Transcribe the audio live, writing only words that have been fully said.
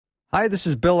Hi, this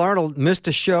is Bill Arnold. Missed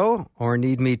a show or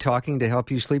need me talking to help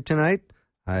you sleep tonight?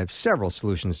 I have several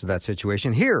solutions to that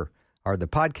situation. Here are the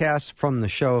podcasts from the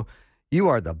show. You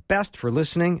are the best for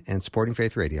listening and supporting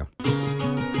Faith Radio.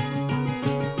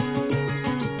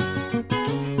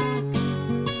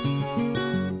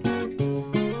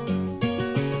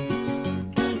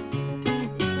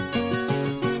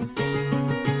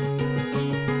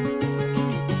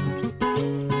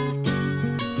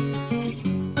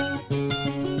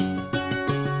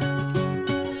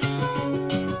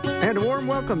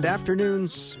 Welcome to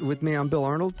Afternoons with me. I'm Bill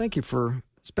Arnold. Thank you for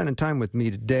spending time with me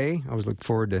today. I always look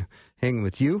forward to hanging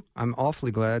with you. I'm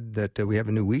awfully glad that we have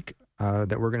a new week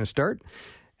that we're going to start.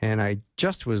 And I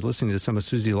just was listening to some of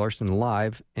Susie Larson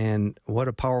live, and what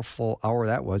a powerful hour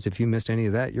that was. If you missed any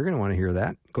of that, you're going to want to hear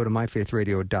that. Go to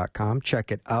myfaithradio.com,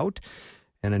 check it out.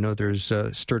 And I know there's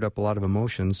stirred up a lot of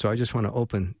emotions, so I just want to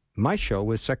open my show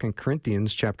with 2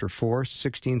 Corinthians chapter 4,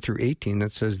 16 through 18,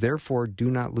 that says, "Therefore do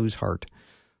not lose heart.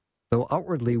 Though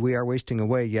outwardly we are wasting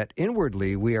away, yet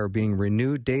inwardly we are being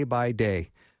renewed day by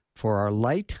day. For our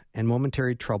light and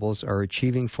momentary troubles are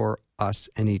achieving for us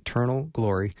an eternal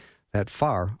glory that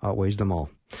far outweighs them all.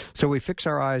 So we fix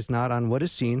our eyes not on what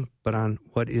is seen, but on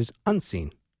what is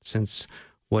unseen, since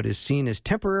what is seen is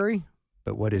temporary,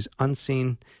 but what is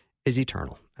unseen is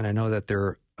eternal." And I know that there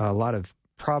are a lot of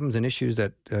problems and issues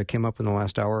that came up in the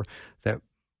last hour that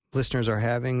listeners are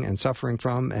having and suffering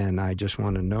from, and I just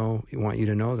want you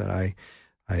to know that I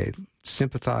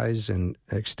sympathize and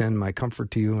extend my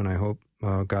comfort to you, and I hope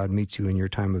God meets you in your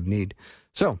time of need.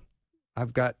 So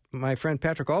I've got my friend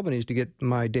Patrick Albanese to get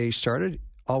my day started.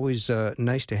 Always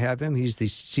nice to have him. He's the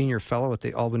senior fellow at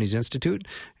the Albanese Institute,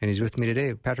 and he's with me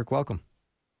today. Patrick, welcome.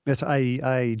 Yes,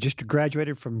 I just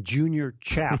graduated from junior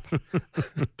chap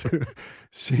to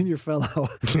senior fellow.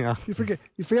 Yeah. You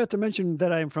forgot to mention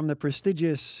that I'm from the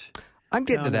prestigious. I'm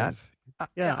getting to that.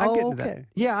 Yeah. I'm getting okay. to that.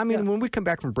 Yeah, I mean, when we come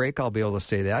back from break, I'll be able to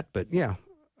say that. But yeah,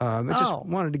 I just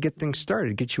wanted to get things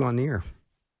started, get you on the air.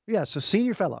 Yeah, so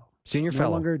senior fellow. Senior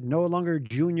fellow. No longer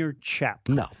junior chap.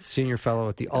 No, senior fellow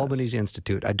at the Albanese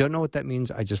Institute. I don't know what that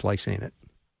means. I just like saying it.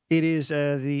 It is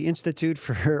the Institute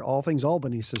for all things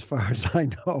Albanese, as far as I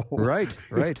know. Right.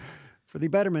 For the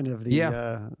betterment of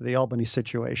the Albany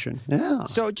situation. Yeah.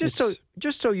 So just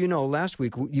so you know, last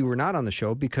week you were not on the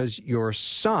show because your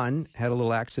son had a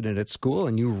little accident at school,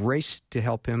 and you raced to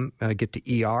help him get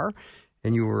to ER,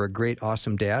 and you were a great,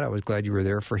 awesome dad. I was glad you were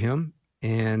there for him,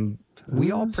 and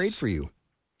we all prayed for you.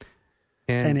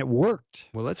 And it worked.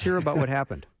 Well, let's hear about what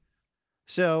happened.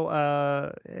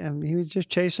 So he was just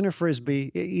chasing a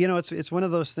Frisbee. You know, it's one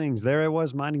of those things. There I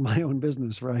was minding my own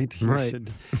business, right?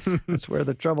 That's where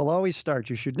the trouble always starts.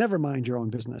 You should never mind your own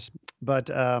business. But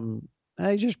I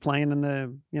was just playing in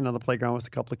the playground with a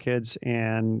couple of kids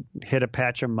and hit a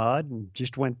patch of mud and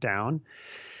just went down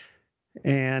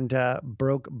and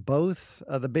broke both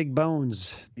of the big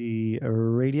bones, the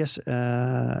radius,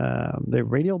 the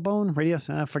radial bone,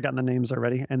 I've forgotten the names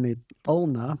already, and the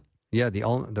ulna. Yeah,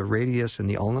 the radius and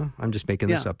the ulna. I'm just making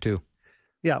this up, too.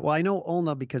 Yeah, well, I know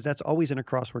ulna because that's always in a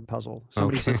crossword puzzle.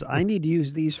 Somebody says, I need to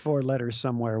use these 4 letters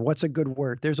somewhere. What's a good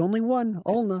word? There's only one,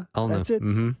 ulna. That's it.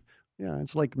 Mm-hmm. Yeah,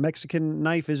 it's like Mexican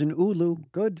knife is an ulu.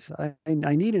 Good.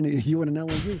 I need an U and an L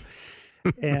and U.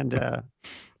 And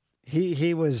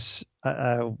he was,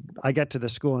 I got to the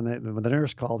school and the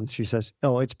nurse called and she says,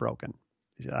 "Oh, it's broken.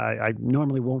 I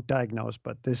normally won't diagnose,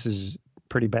 but this is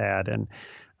pretty bad." And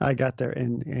I got there,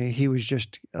 and he was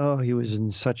he was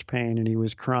in such pain, and he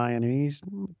was crying, and he's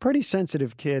a pretty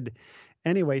sensitive kid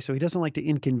anyway, so he doesn't like to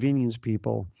inconvenience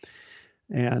people.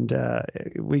 And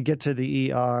we get to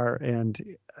the ER, and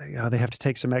they have to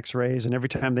take some x-rays, and every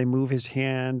time they move his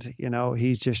hand,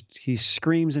 he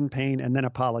screams in pain and then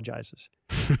apologizes.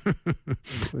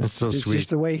 That's so it's sweet. It's just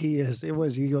the way he is.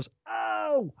 He goes,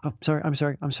 "Oh, I'm sorry. Oh,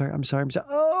 I'm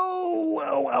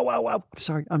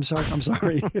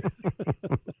sorry.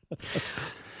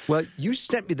 Well, you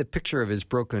sent me the picture of his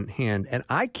broken hand, and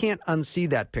I can't unsee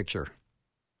that picture.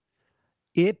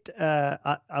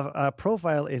 A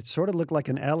profile, it sort of looked like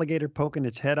an alligator poking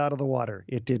its head out of the water.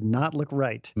 It did not look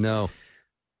right. No.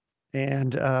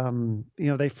 And,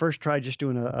 they first tried just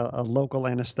doing a local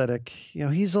anesthetic.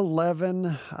 He's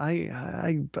 11.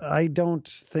 I don't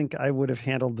think I would have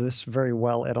handled this very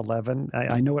well at 11.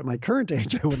 I know at my current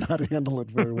age, I would not handle it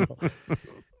very well.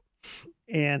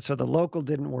 And so the local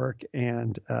didn't work,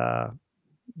 and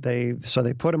they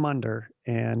put him under,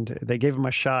 and they gave him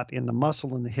a shot in the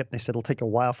muscle in the hip. They said it'll take a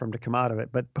while for him to come out of it.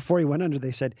 But before he went under,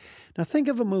 they said, "Now think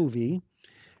of a movie,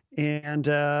 And,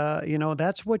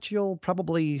 that's what you'll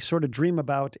probably sort of dream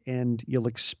about, and you'll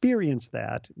experience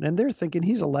that. And they're thinking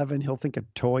he's 11, he'll think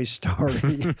of Toy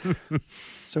Story.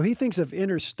 So he thinks of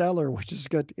Interstellar, which has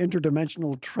got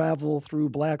interdimensional travel through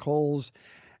black holes.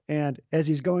 And as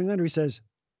he's going under, he says,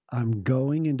 I'm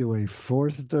going into a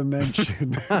fourth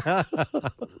dimension.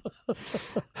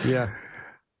 Yeah.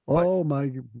 Oh,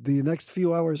 the next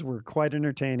few hours were quite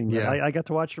entertaining. Yeah. I got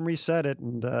to watch them reset it,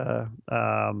 and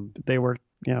they were,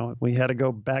 we had to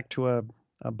go back to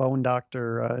a bone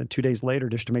doctor 2 days later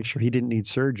just to make sure he didn't need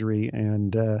surgery.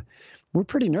 And we're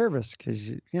pretty nervous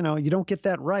because, you don't get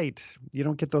that right. You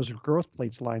don't get those growth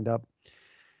plates lined up.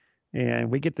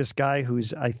 And we get this guy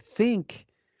who's, I think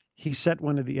he set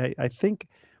one of the, I think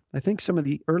some of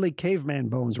the early caveman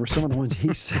bones were some of the ones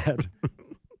he set.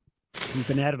 He's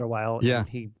been at it a while. Yeah.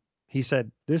 And he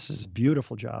said, this is a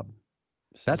beautiful job.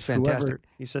 That's fantastic.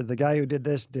 He said, the guy who did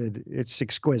this it's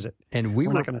exquisite. And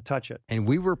we're not going to touch it. And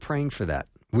we were praying for that.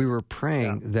 We were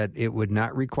praying that it would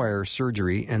not require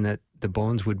surgery and that the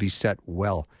bones would be set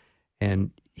well.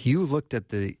 And you looked at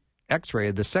the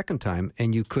x-ray the second time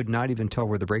and you could not even tell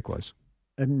where the break was.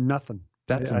 And nothing.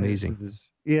 That's amazing.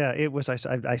 It was,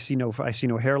 I see no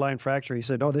hairline fracture. He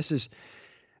said, this is,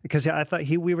 because I thought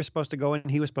we were supposed to go in and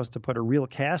he was supposed to put a real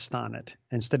cast on it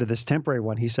instead of this temporary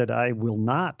one. He said, I will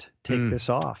not take this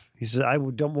off. He said, I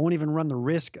won't even run the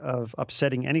risk of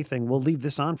upsetting anything. We'll leave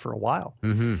this on for a while.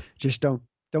 Mm-hmm. Just don't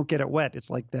get it wet. It's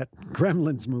like that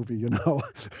Gremlins movie, You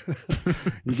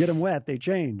get them wet, they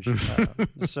change.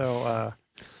 He's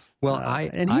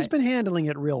been handling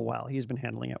it real well. He's been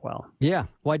handling it well. Yeah.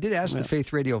 Well, I did ask the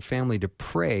Faith Radio family to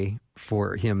pray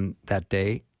for him that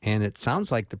day, and it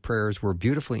sounds like the prayers were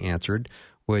beautifully answered,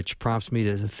 which prompts me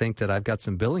to think that I've got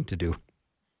some billing to do.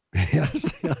 Yes.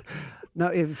 Now,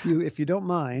 if you don't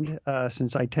mind,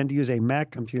 since I tend to use a Mac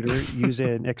computer, use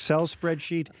an Excel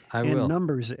spreadsheet and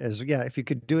numbers if you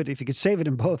could do it, if you could save it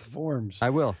in both forms. I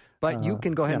will. But you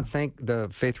can go ahead and thank the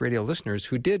Faith Radio listeners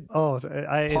who did pause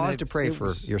to pray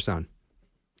for your son.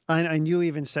 And you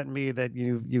even sent me that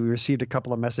you received a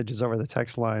couple of messages over the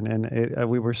text line, and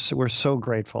we're so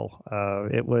grateful.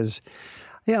 It was,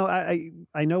 I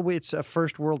know it's a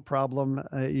first world problem.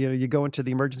 You go into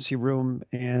the emergency room,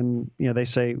 and they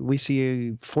say we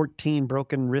see 14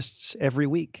 broken wrists every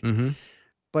week. Mm-hmm.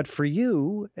 But for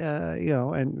you,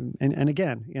 and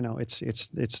again,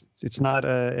 it's not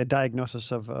a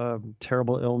diagnosis of a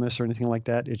terrible illness or anything like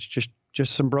that. It's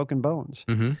just some broken bones.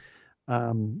 Mm-hmm.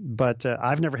 But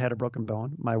I've never had a broken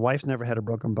bone. My wife's never had a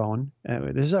broken bone.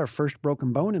 This is our first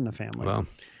broken bone in the family. Wow.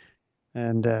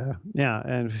 And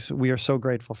and we are so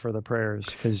grateful for the prayers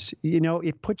because,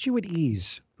 it puts you at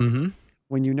ease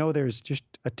when you know there's just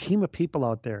a team of people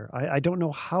out there. I don't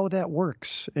know how that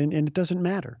works, and it doesn't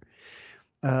matter.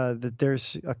 That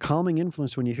there's a calming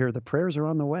influence when you hear the prayers are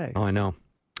on the way. Oh, I know.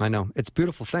 It's a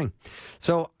beautiful thing.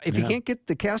 So if you can't get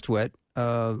the cast wet,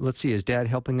 let's see, is Dad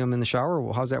helping him in the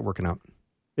shower? How's that working out?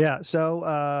 Yeah,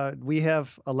 so we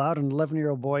have allowed an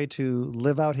 11-year-old boy to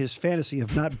live out his fantasy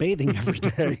of not bathing every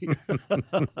day.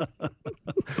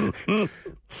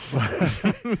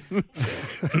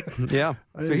 Yeah,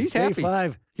 so he's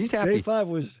happy. He's happy.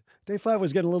 Day five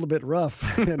was getting a little bit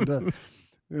rough, and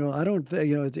I don't think,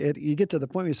 you get to the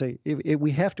point where you say,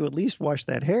 we have to at least wash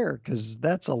that hair because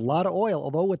that's a lot of oil,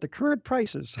 although with the current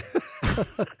prices.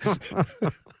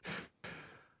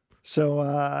 So,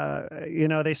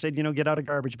 they said, get out a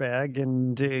garbage bag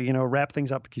and, wrap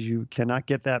things up because you cannot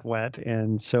get that wet.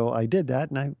 And so I did that.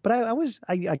 But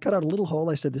I cut out a little hole.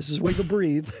 I said, this is a way to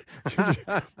breathe.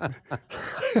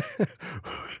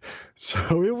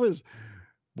 So it was,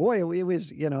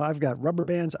 I've got rubber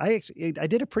bands. I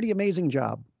did a pretty amazing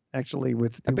job actually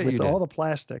with all the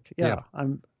plastic. Yeah.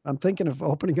 I'm thinking of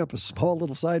opening up a small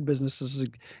little side business. This is,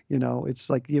 it's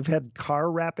like you've had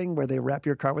car wrapping where they wrap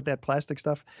your car with that plastic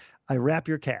stuff. I wrap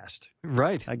your cast.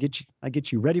 Right. I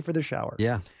get you ready for the shower.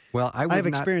 Yeah. Well, I have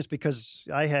experience because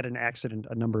I had an accident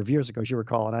a number of years ago, as you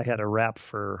recall, and I had a wrap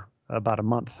for about a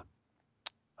month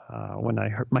when I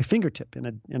hurt my fingertip in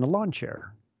a lawn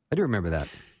chair. I do remember that.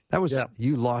 That was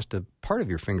you lost a part of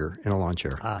your finger in a lawn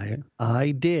chair.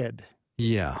 I did.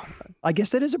 Yeah. I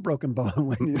guess that is a broken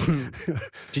bone.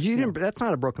 Did you? That's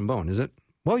not a broken bone, is it?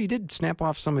 Well, you did snap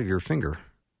off some of your finger.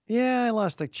 Yeah, I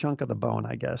lost a chunk of the bone,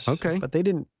 I guess. Okay. But they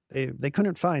didn't. They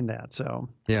couldn't find that. So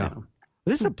yeah.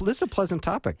 This is a pleasant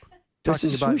topic.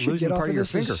 Talking about losing part of your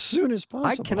finger as soon as possible.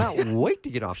 I cannot wait to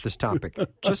get off this topic.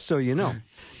 Just so you know.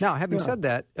 Now, having said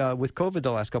that, with COVID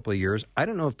the last couple of years, I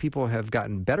don't know if people have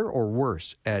gotten better or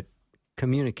worse at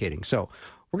communicating. So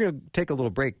we're going to take a little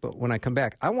break, but when I come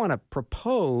back, I want to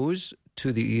propose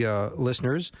to the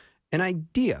listeners an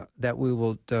idea that we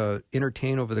will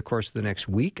entertain over the course of the next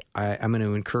week. I'm going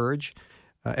to encourage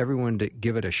everyone to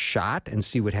give it a shot and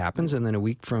see what happens. And then a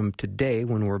week from today,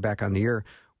 when we're back on the air,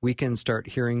 we can start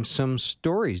hearing some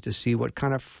stories to see what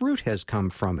kind of fruit has come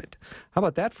from it. How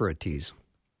about that for a tease?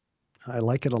 I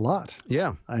like it a lot.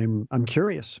 Yeah. I'm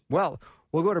curious. Well,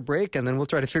 we'll go to break, and then we'll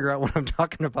try to figure out what I'm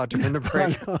talking about during the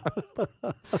break.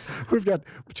 We've got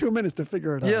 2 minutes to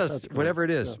figure it out. Yes, whatever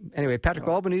it is. Yeah. Anyway, Patrick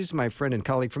Albanese, my friend and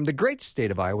colleague from the great state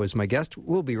of Iowa, is my guest.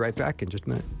 We'll be right back in just a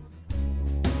minute.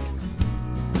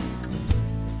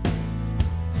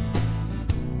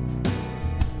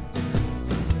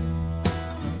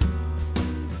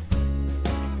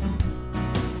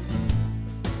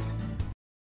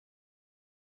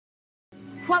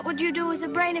 What would you do with a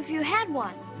brain if you had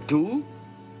one? Do?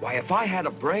 Why, if I had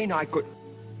a brain, I could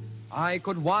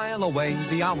while away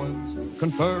the hours,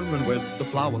 conferring with the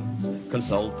flowers,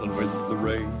 consulting with the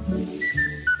rain.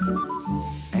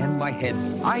 And my head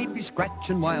I'd be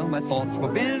scratching while my thoughts were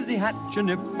busy hatching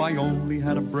if I only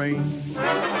had a brain.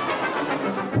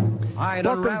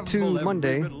 Welcome to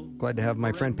Monday. Glad to have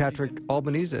my friend Patrick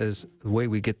Albanese as the way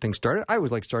we get things started. I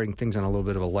always like starting things on a little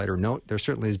bit of a lighter note. There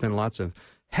certainly has been lots of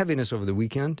heaviness over the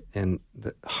weekend, and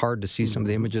hard to see some of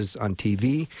the images on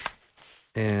TV,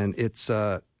 and it's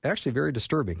actually very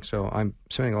disturbing. So I'm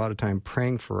spending a lot of time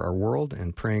praying for our world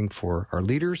and praying for our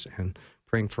leaders and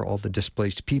praying for all the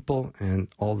displaced people and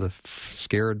all the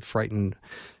scared, frightened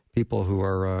people who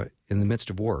are in the midst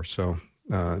of war. So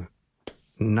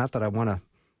not that I want to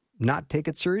not take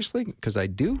it seriously, because I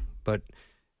do, but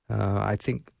I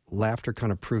think laughter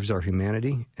kind of proves our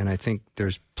humanity, and I think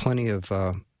there's plenty of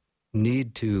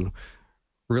need to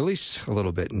release a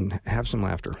little bit and have some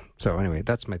laughter. So anyway,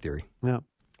 that's my theory. Yeah.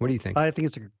 What do you think? I think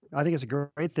it's a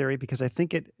great theory, because I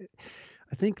think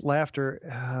laughter.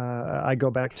 I go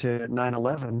back to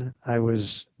 9/11. I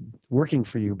was working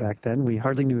for you back then. We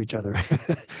hardly knew each other,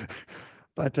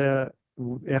 but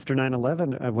after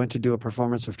 9/11, I went to do a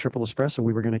performance of Triple Espresso.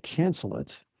 We were going to cancel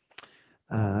it.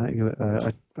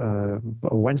 A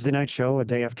Wednesday night show, a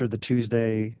day after the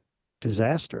Tuesday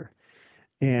disaster.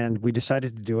 And we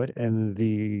decided to do it, and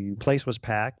the place was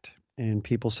packed, and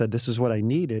people said, this is what I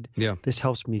needed. Yeah. This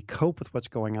helps me cope with what's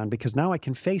going on, because now I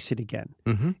can face it again.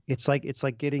 Mm-hmm. It's like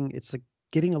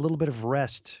getting a little bit of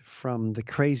rest from the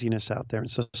craziness out there.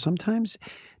 And so sometimes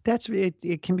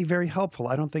it can be very helpful.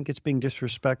 I don't think it's being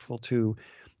disrespectful to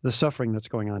the suffering that's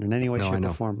going on in any way, shape,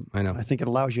 or form. I know. I think it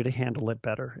allows you to handle it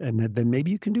better, and then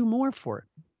maybe you can do more for it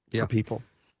for people.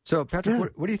 So, Patrick,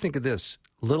 what do you think of this?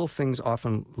 Little things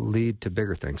often lead to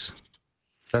bigger things.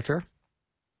 Is that fair?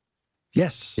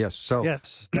 Yes. Yes. So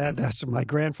yes, that's my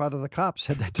grandfather, the cop,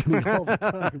 said that to me all the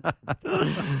time.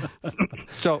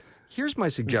 So here's my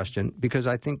suggestion, because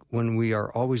I think when we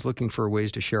are always looking for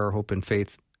ways to share our hope and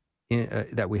faith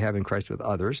that we have in Christ with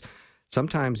others,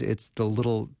 sometimes it's the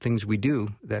little things we do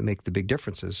that make the big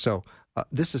differences. So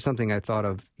this is something I thought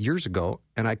of years ago,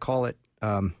 and I call it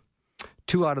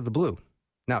 2 out of the blue.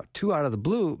 Now, 2 out of the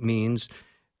blue means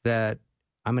that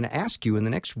I'm going to ask you in the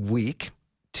next week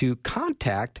to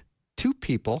contact 2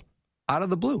 people out of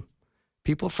the blue,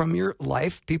 people from your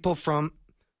life, people from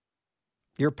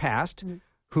your past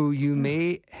who you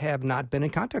may have not been in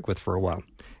contact with for a while.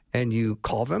 And you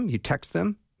call them, you text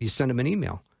them, you send them an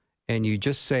email, and you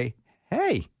just say,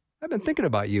 hey, I've been thinking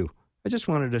about you. I just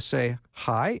wanted to say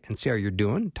hi and see how you're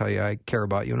doing, tell you I care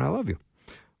about you and I love you,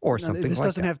 or something like that. This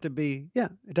doesn't have to be,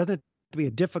 it doesn't have to be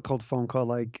a difficult phone call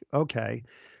like, okay,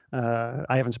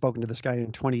 I haven't spoken to this guy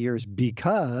in 20 years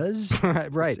because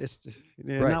right. It's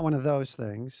not one of those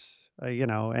things,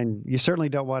 and you certainly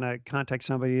don't want to contact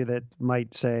somebody that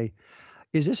might say,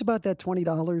 is this about that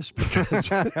 $20?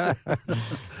 Because...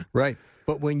 Right.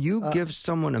 But when you give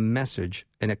someone a message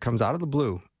and it comes out of the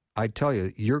blue, I tell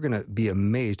you, you're going to be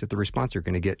amazed at the response you're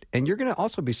going to get. And you're going to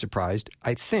also be surprised,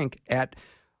 I think, at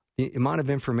the amount of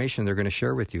information they're going to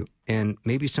share with you, and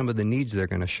maybe some of the needs they're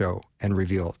going to show and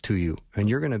reveal to you. And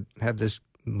you're going to have this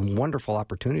wonderful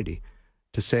opportunity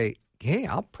to say, hey,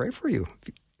 I'll pray for you.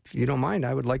 If you don't mind,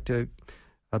 I'd like to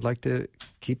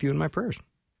keep you in my prayers.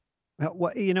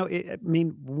 Well,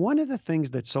 one of the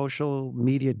things that social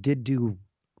media did do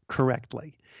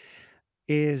correctly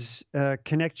is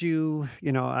connect you.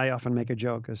 I often make a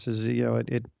joke. This is,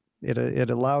 it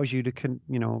allows you to,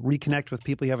 reconnect with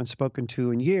people you haven't spoken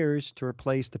to in years to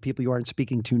replace the people you aren't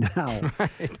speaking to now.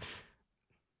 Right.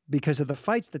 Because of the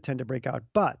fights that tend to break out.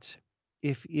 But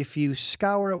if you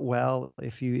scour it well,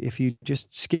 if you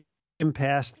just skim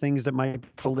past things that might be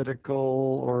political,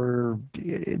 or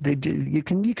you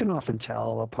can often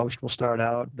tell a post will start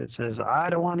out that says, I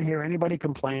don't want to hear anybody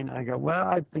complain. I go, well,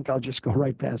 I think I'll just go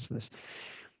right past this.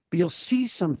 But you'll see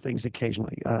some things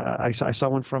occasionally. I saw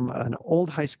one from an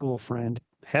old high school friend,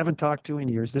 haven't talked to in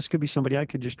years. This could be somebody I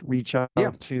could just reach out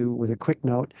to with a quick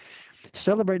note.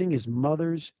 Celebrating his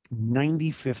mother's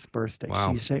 95th birthday. Wow.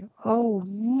 So you say, oh,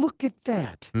 look at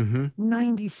that. Mm-hmm.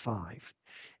 95.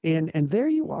 And there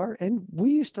you are. And we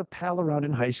used to pal around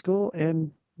in high school.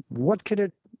 And what could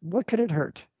it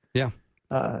hurt? Yeah.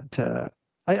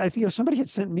 I think if somebody had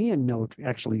sent me a note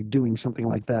actually doing something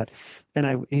like that,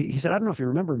 and he said, I don't know if you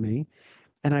remember me.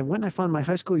 And I went and I found my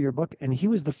high school yearbook, and he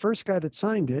was the first guy that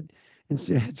signed it. And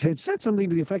it said something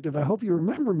to the effect of, I hope you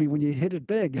remember me when you hit it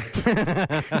big.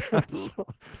 So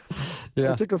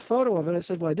I took a photo of it. I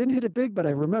said, well, I didn't hit it big, but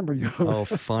I remember you. Oh,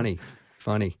 funny.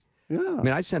 Yeah. I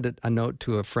mean, I sent a note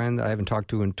to a friend that I haven't talked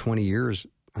to in 20 years.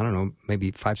 I don't know,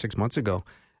 maybe 5-6 months ago.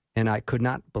 And I could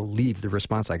not believe the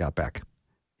response I got back.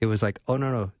 It was like, oh,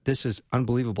 no, this is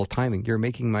unbelievable timing. You're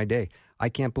making my day. I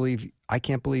can't believe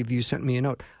you sent me a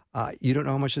note. You don't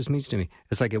know how much this means to me.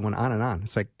 It's like it went on and on.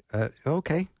 It's like,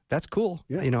 okay, that's cool.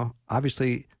 Yeah.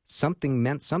 Obviously something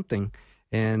meant something,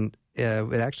 and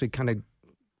it actually kind of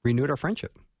renewed our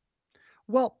friendship.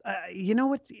 Well, you know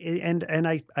what? And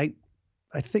I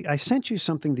think I sent you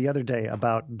something the other day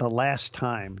about the last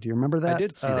time. Do you remember that? I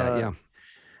did see that, yeah.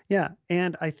 Yeah,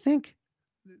 and I think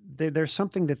there's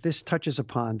something that this touches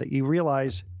upon that you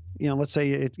realize, let's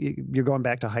say you're going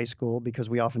back to high school, because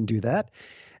we often do that.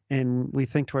 And we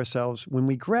think to ourselves, when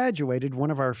we graduated, one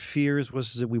of our fears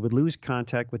was that we would lose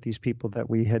contact with these people that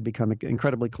we had become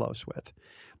incredibly close with.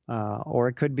 Or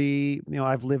it could be,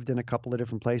 I've lived in a couple of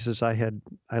different places. I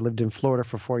lived in Florida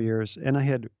for 4 years, and I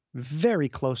had very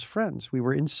close friends. We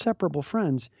were inseparable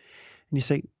friends. And you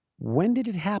say, when did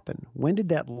it happen? When did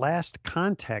that last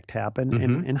contact happen?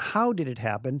 Mm-hmm. And how did it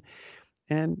happen?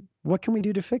 And what can we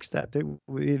do to fix that?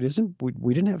 We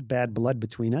didn't have bad blood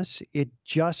between us. It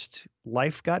just,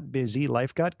 life got busy,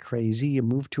 life got crazy. You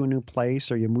moved to a new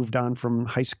place, or you moved on from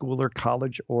high school or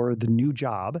college or the new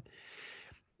job.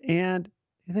 And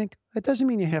you think, it doesn't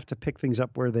mean you have to pick things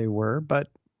up where they were, but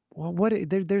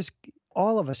there's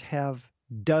all of us have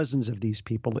dozens of these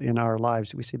people in our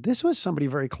lives. We say, this was somebody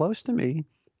very close to me,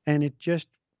 and it just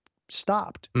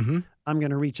stopped. Mm-hmm. I'm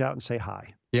going to reach out and say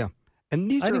hi. Yeah. And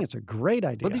I think it's a great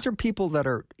idea. Well, these are people that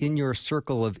are in your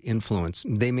circle of influence.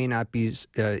 They may not be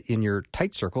in your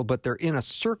tight circle, but they're in a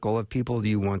circle of people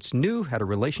you once knew, had a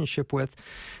relationship with,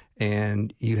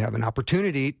 and you have an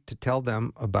opportunity to tell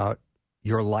them about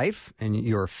your life and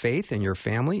your faith and your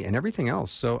family and everything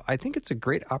else. So I think it's a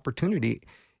great opportunity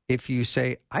if you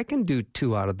say, I can do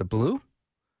 2 out of the blue.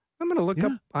 I'm going to look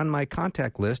up on my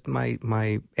contact list,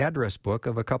 my address book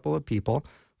of a couple of people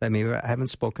that maybe I haven't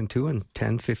spoken to in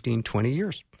 10, 15, 20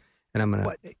 years. And I'm going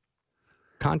to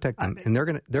contact them. And they're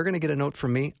going to get a note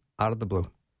from me out of the blue.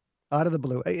 Out of the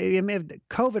blue.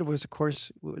 COVID was, of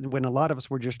course, when a lot of us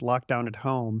were just locked down at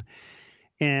home.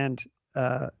 And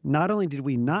not only did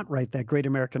we not write that great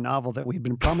American novel that we've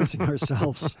been promising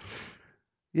ourselves,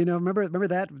 remember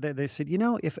that they said,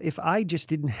 if I just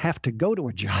didn't have to go to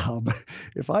a job,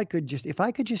 if I could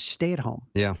just stay at home.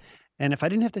 Yeah. And if I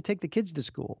didn't have to take the kids to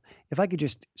school, if I could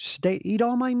just eat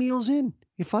all my meals in,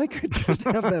 if I could just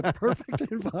have that perfect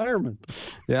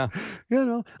environment. Yeah.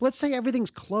 Let's say everything's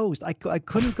closed. I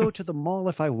couldn't go to the mall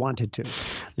if I wanted to.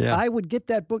 Yeah. I would get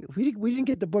that book. We didn't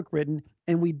get the book written,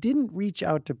 and we didn't reach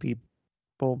out to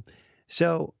people.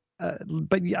 So,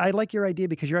 but I like your idea,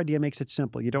 because your idea makes it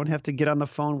simple. You don't have to get on the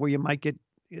phone where you might get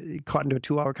caught into a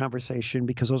 2-hour conversation,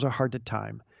 because those are hard to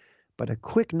time. But a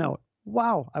quick note.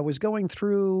 Wow, I was going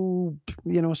through,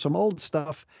 some old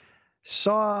stuff,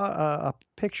 saw a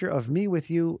picture of me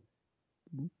with you.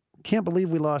 Can't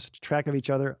believe we lost track of each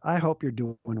other. I hope you're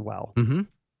doing well. Mm-hmm.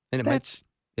 And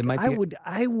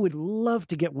I would love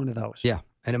to get one of those. Yeah,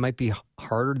 and it might be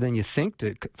harder than you think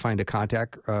to find a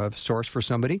contact source for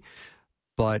somebody,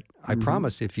 but I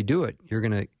promise if you do it,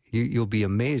 you'll be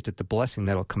amazed at the blessing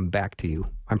that'll come back to you.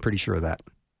 I'm pretty sure of that.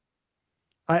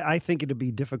 I think it'd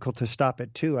be difficult to stop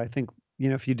at 2. I think,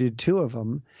 if you did 2 of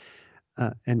them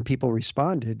and people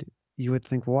responded, you would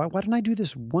think, well, why don't I do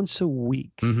this once a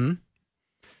week? Mm-hmm.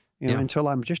 Until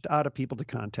I'm just out of people to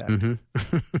contact.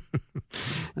 Mm-hmm.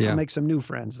 I'll make some new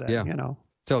friends then,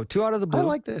 So 2 out of the blue. I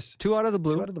like this. 2 out of the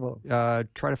blue. 2 out of the blue.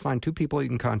 Try to find 2 people you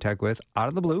can contact with out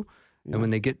of the blue. Yeah. And when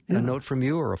they get a note from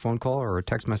you, or a phone call, or a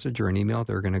text message, or an email,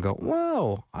 they're going to go,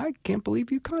 wow, I can't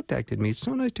believe you contacted me. It's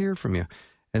so nice to hear from you.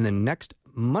 And then next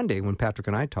Monday, when Patrick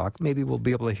and I talk, maybe we'll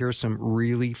be able to hear some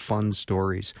really fun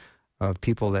stories of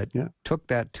people that took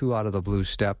that 2 out of the blue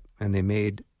step, and they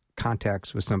made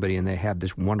contacts with somebody, and they have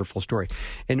this wonderful story.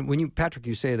 And when Patrick,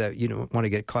 you say that you don't want to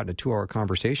get caught in a 2-hour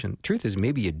conversation. The truth is,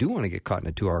 maybe you do want to get caught in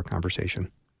a 2-hour conversation.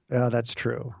 Yeah, that's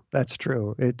true. That's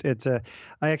true.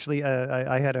 I actually,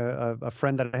 I had a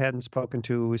friend that I hadn't spoken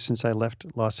to since I left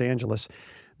Los Angeles.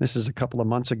 This is a couple of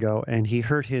months ago, and he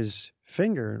hurt his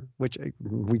finger, which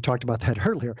we talked about that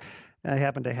earlier. I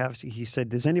happened to have, he said,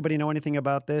 does anybody know anything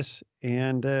about this?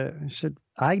 And I said,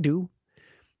 I do.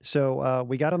 So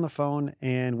we got on the phone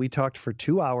and we talked for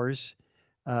 2 hours,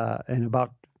 and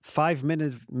about 5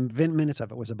 minutes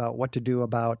of it was about what to do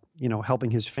about,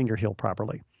 helping his finger heal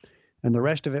properly. And the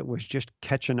rest of it was just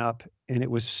catching up, and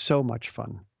it was so much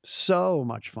fun. So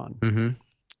much fun. Mm-hmm.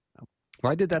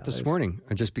 Well, I did that this morning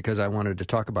just because I wanted to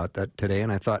talk about that today,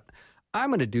 and I thought,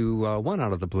 I'm going to do one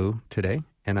out of the blue today.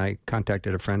 And I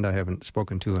contacted a friend I haven't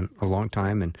spoken to in a long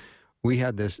time, and we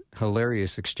had this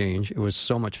hilarious exchange. It was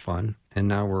so much fun, and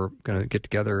now we're going to get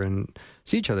together and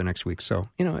see each other next week. So,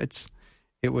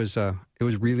 it was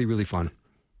really, really fun.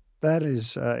 That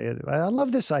is, I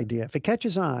love this idea. If it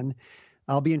catches on,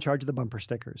 I'll be in charge of the bumper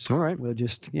stickers. All right. We'll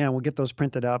get those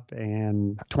printed up,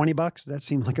 and $20, that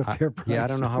seemed like a fair price. Yeah, I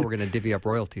don't know how we're going to divvy up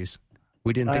royalties.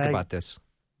 We didn't think about this.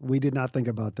 We did not think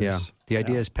about this. Yeah. The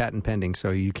idea is patent pending,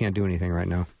 so you can't do anything right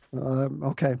now.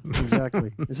 Okay,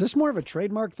 exactly. Is this more of a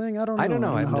trademark thing? I don't know. I don't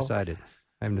know. I haven't decided.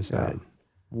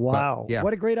 Wow. But, yeah.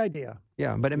 What a great idea.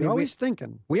 Yeah, but I mean, you're always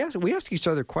thinking. We ask each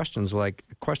other questions. Like,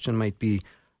 a question might be,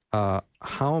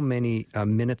 how many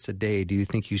minutes a day do you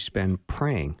think you spend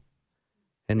praying?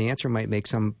 And the answer might make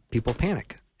some people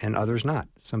panic and others not.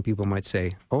 Some people might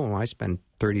say, oh, I spend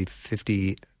 30,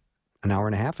 50, an hour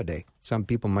and a half a day. Some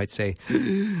people might say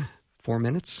 4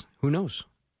 minutes. Who knows?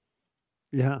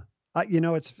 Yeah. I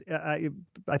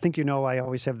think, I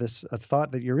always have this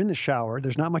thought that you're in the shower.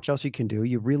 There's not much else you can do.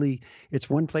 It's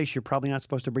one place you're probably not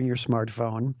supposed to bring your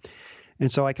smartphone. And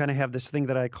so I kind of have this thing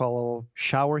that I call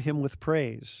shower him with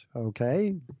praise.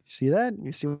 Okay. See that?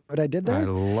 You see what I did there? I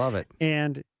love it.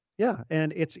 And yeah,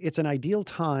 and it's an ideal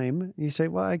time. You say,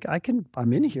 well,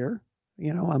 I'm in here.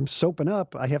 I'm soaping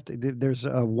up. There's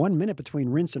 1 minute between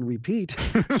rinse and repeat.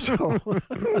 So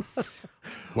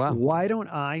wow. Why don't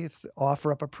I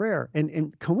offer up a prayer?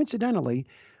 And coincidentally,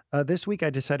 this week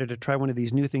I decided to try one of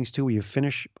these new things too, where you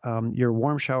finish your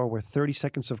warm shower with 30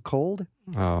 seconds of cold.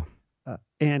 Oh.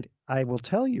 And I will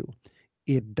tell you,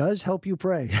 it does help you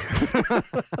pray.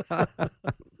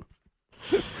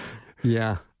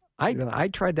 Yeah. I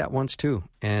tried that once too,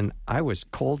 and I was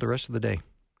cold the rest of the day.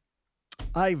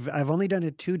 I've only done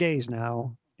it 2 days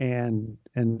now, and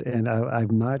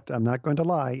I'm not going to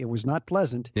lie, it was not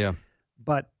pleasant. Yeah,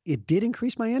 but it did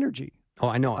increase my energy. Oh,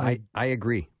 I know. I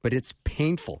agree, but it's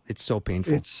painful. It's so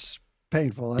painful. It's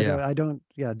painful. Yeah. Don't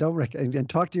recommend. And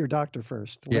talk to your doctor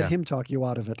first. Let him talk you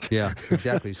out of it. Yeah,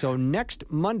 exactly. So next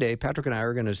Monday, Patrick and I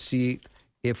are going to see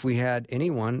if we had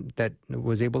anyone that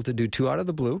was able to do 2 out of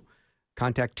the blue.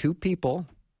 Contact 2 people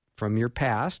from your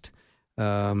past,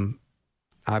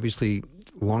 obviously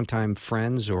longtime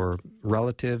friends or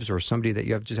relatives or somebody that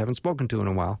you just haven't spoken to in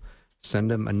a while. Send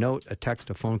them a note, a text,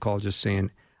 a phone call just saying,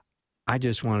 I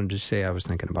just wanted to say I was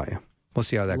thinking about you. We'll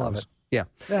see how that Love goes. It. Yeah.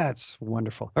 That's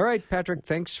wonderful. All right, Patrick,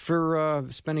 thanks for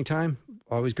spending time.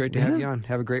 Always great to have you on.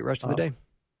 Have a great rest of the day.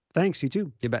 Thanks, you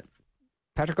too. You bet.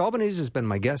 Patrick Albanese has been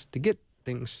my guest to get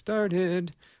things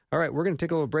started. All right, we're going to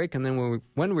take a little break, and then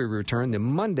when we return, the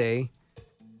Monday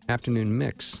afternoon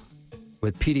mix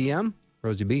with PDM,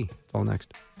 Rosie B. It's all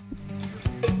next.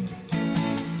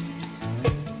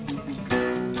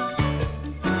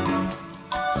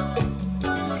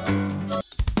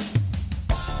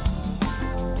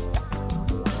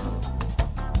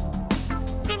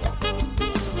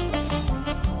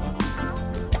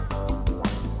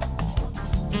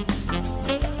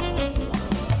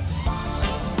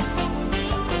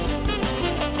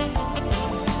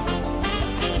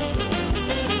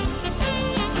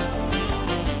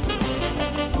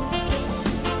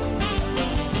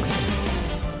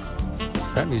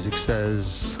 That music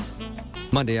says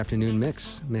Monday afternoon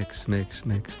mix.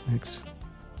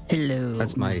 Hello.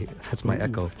 That's my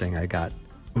echo thing I got.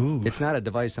 Ooh. It's not a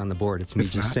device on the board. It's me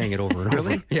just saying it over and over.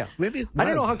 Really? Yeah. Maybe it I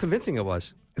don't know was. how convincing it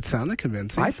was. It sounded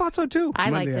convincing. I thought so too. I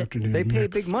liked Monday it. afternoon They pay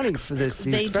mix. big money for these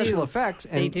They special do. effects.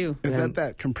 And, They do. Is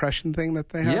that compression thing that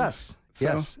they have? Yes. So-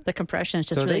 Yes. The compression is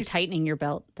just So really they- tightening your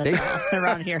belt. That's all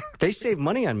around here. They save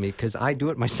money on me because I do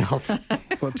it myself.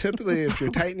 Well, typically, if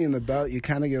you're tightening the belt, you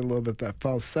kind of get a little bit that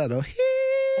falsetto.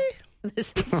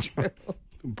 This is true.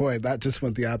 Boy, that just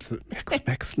went the opposite.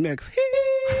 Mix.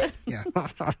 Yeah.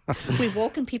 We've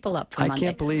woken people up for I Monday.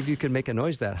 can't believe you can make a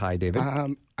noise that high, David.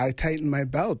 I tightened my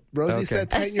belt. Rosie Okay. said,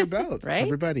 tighten your belt. Right?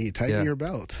 Everybody, tighten Yeah. your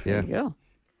belt. Yeah. There you go.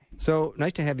 So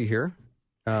nice to have you here.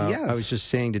 Yes. I was just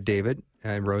saying to David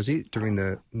and Rosie during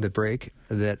the break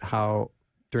that how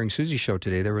during Susie's show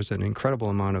today, there was an incredible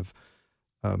amount of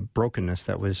brokenness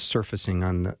that was surfacing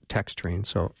on the text train.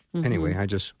 So anyway,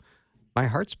 my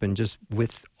heart's been just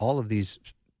with all of these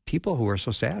people who are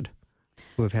so sad,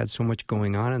 who have had so much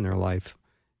going on in their life,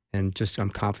 and just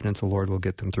I'm confident the Lord will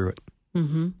get them through it.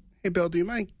 Mm-hmm. Hey, Bill, do you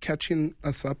mind catching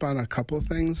us up on a couple of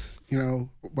things,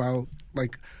 while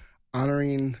like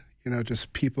honoring,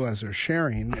 just people as they're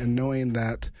sharing and knowing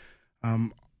that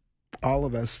all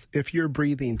of us, if you're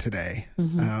breathing today,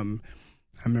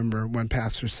 I remember one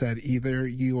pastor said, either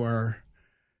you are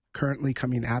currently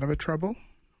coming out of a trouble,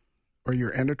 or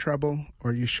you're in a trouble,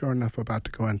 or you're sure enough about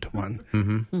to go into one.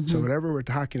 So whatever we're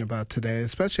talking about today,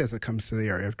 especially as it comes to the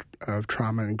area of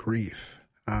trauma and grief,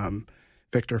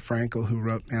 Viktor Frankl, who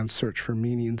wrote Man's Search for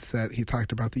Meaning, said he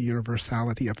talked about the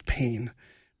universality of pain,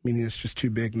 meaning it's just too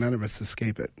big, none of us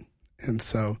escape it. And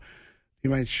so you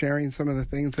mind sharing some of the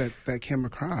things that came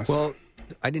across? Well,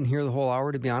 I didn't hear the whole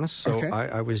hour, to be honest, so Okay.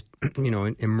 I was,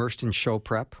 immersed in show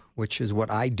prep, which is what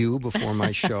I do before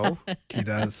my show. He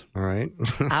does. All right?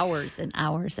 Hours and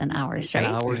hours and hours, right?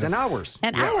 And hours and hours.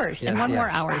 And Yes. hours, and Yes. one more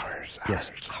Yes. hours.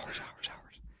 Yes, hours.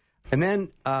 And then,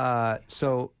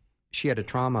 so she had a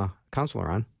trauma counselor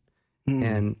on,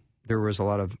 and there was a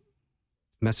lot of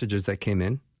messages that came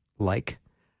in, like,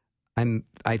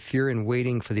 I fear in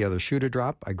waiting for the other shoe to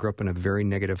drop. I grew up in a very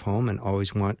negative home and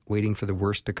always waiting for the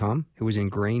worst to come. It was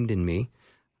ingrained in me.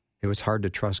 It was hard to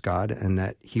trust God and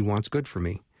that He wants good for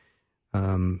me.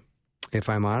 If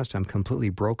I'm honest, I'm completely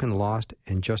broken, lost,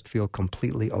 and just feel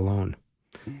completely alone.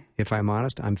 If I'm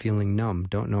honest, I'm feeling numb,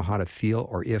 don't know how to feel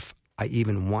or if I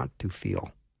even want to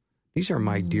feel. These are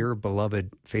my dear, beloved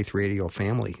Faith Radio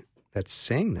family that's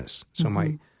saying this. So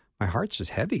my heart's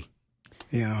just heavy.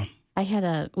 Yeah.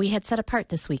 We had set apart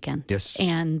this weekend. Yes.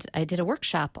 And I did a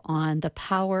workshop on the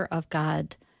power of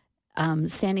God,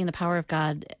 standing the power of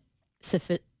God,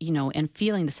 and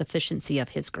feeling the sufficiency of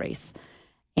His grace.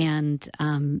 And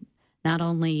not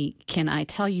only can I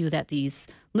tell you that these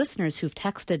listeners who've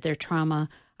texted their trauma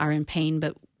are in pain,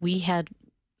 but we had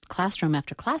classroom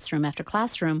after classroom after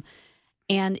classroom.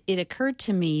 And it occurred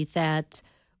to me that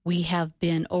we have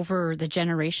been over the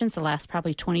generations, the last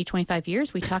probably 20, 25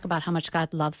 years, we talk about how much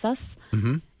God loves us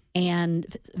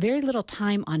and very little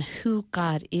time on who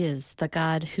God is, the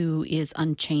God who is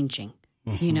unchanging.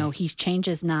 He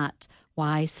changes not.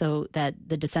 Why? So that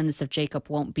the descendants of Jacob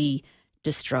won't be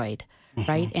destroyed,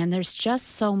 right? And there's just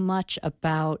so much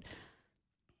about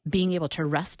being able to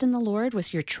rest in the Lord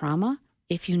with your trauma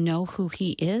if you know who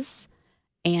He is.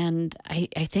 And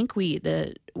I think we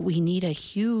need a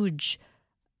huge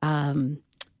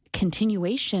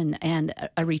continuation and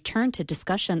a return to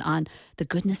discussion on the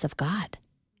goodness of God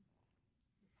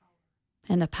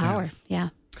and the power. Yes. Yeah.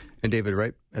 And David,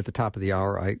 right at the top of the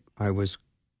hour, I was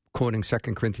quoting 2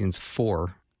 Corinthians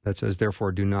 4 that says,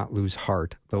 therefore do not lose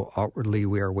heart, though outwardly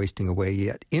we are wasting away,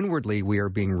 yet inwardly we are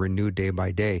being renewed day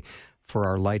by day, for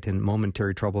our light and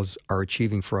momentary troubles are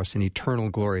achieving for us an eternal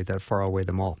glory that far outweigh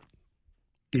them all.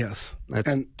 Yes.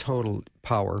 That's total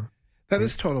power. That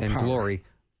is total and power. glory.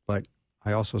 But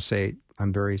I also say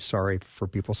I'm very sorry for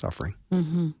people suffering.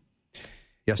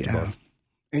 Yes to both.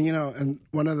 And, and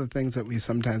one of the things that we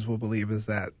sometimes will believe is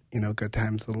that, good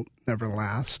times will never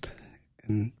last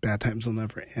and bad times will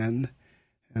never end.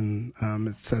 And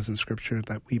it says in Scripture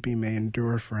that weeping may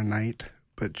endure for a night,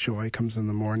 but joy comes in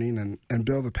the morning. And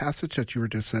Bill, the passage that you were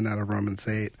just in out of Romans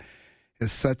 8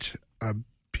 is such a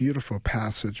beautiful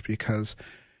passage because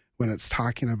when it's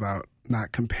talking about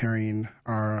not comparing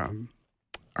our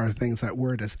things, that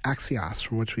word is axios,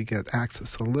 from which we get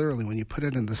access. So literally, when you put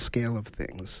it in the scale of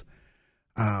things,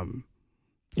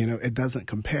 it doesn't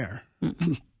compare.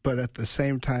 But at the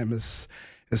same time, as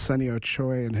Sonny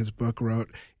Ochoa in his book wrote,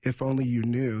 if only you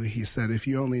knew, he said, if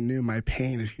you only knew my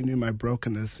pain, if you knew my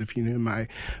brokenness, if you knew my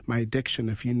addiction,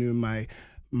 if you knew my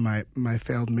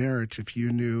failed marriage, if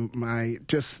you knew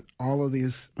just all of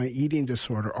these, my eating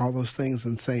disorder, all those things,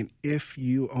 and saying, if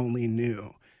you only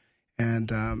knew.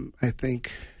 And I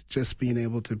think just being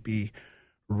able to be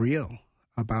real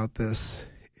about this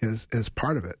is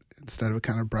part of it, instead of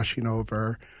kind of brushing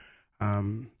over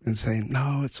and saying,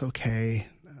 no, it's okay.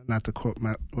 Not to quote,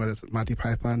 Monty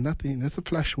Python, nothing, it's a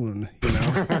flesh wound,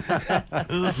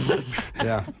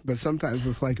 Yeah. But sometimes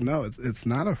it's like, no, it's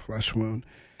not a flesh wound.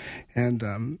 And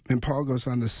Paul goes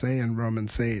on to say in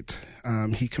Romans 8,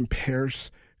 he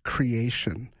compares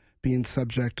creation being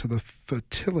subject to the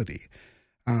futility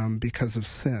because of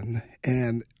sin.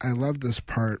 And I love this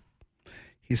part.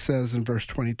 He says in verse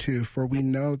 22, for we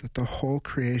know that the whole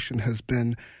creation has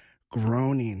been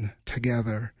groaning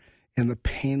together in the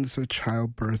pains of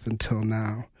childbirth until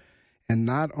now. And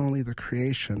not only the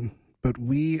creation, but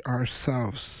we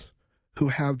ourselves who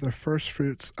have the first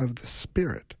fruits of the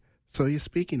Spirit. So he's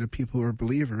speaking to people who are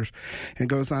believers, and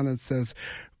goes on and says,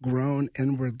 groan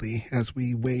inwardly as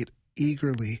we wait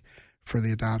eagerly for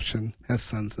the adoption as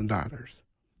sons and daughters.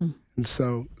 Mm. And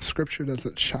so Scripture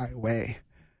doesn't shy away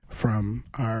from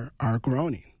our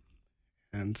groaning.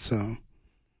 And so,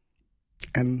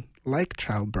 and like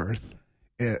childbirth,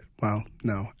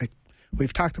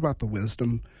 we've talked about the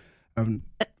wisdom of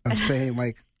saying,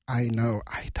 like, I know,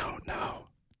 I don't know.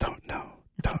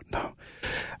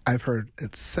 I've heard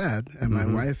it said, and my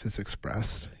wife has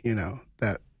expressed,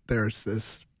 that there's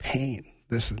this pain,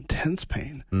 this intense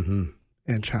pain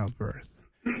in childbirth.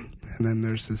 And then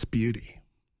there's this beauty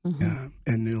and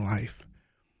new life.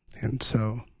 And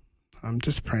so I'm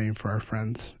just praying for our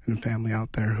friends and family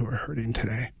out there who are hurting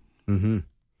today. Mm-hmm.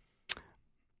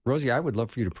 Rosie, I would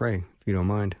love for you to pray, if you don't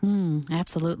mind.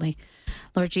 Absolutely.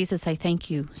 Lord Jesus, I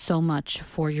thank you so much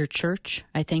for your church.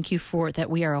 I thank you for that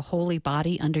we are a holy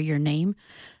body under your name.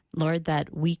 Lord,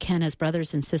 that we can, as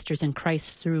brothers and sisters in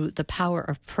Christ, through the power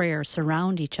of prayer,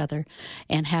 surround each other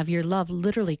and have your love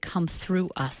literally come through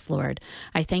us, Lord.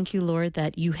 I thank you, Lord,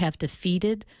 that you have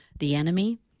defeated the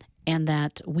enemy, and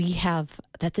that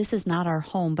that this is not our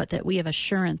home, but that we have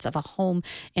assurance of a home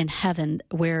in heaven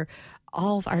where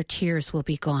all of our tears will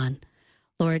be gone.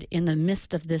 Lord, in the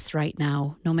midst of this right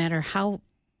now, no matter how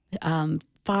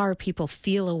far people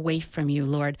feel away from you,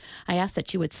 Lord, I ask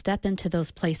that you would step into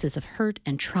those places of hurt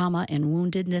and trauma and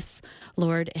woundedness,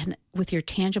 Lord, and with your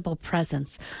tangible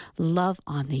presence, love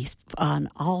on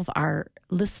all of our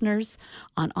listeners,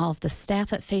 on all of the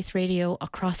staff at Faith Radio,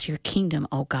 across your kingdom,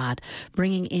 oh God,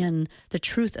 bringing in the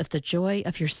truth of the joy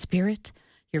of your Spirit,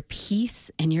 your peace,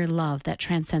 and your love that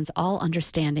transcends all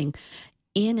understanding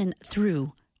in and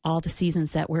through all the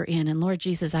seasons that we're in. And Lord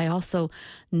Jesus, I also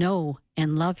know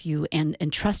and love you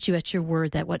and trust you at your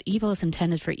word that what evil is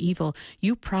intended for evil,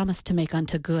 you promise to make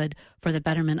unto good for the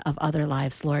betterment of other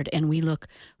lives, Lord. And we look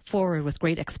forward with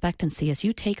great expectancy as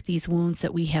you take these wounds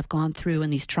that we have gone through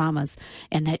and these traumas,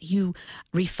 and that you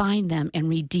refine them and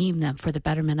redeem them for the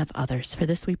betterment of others. For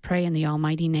this we pray in the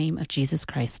almighty name of Jesus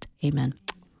Christ. Amen.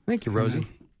 Thank you, Rosie.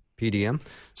 PDM.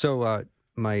 So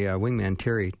my wingman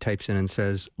Terry types in and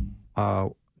says,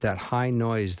 that high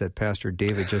noise that Pastor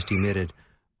David just emitted,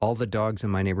 all the dogs in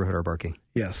my neighborhood are barking.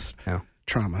 Yes. Yeah.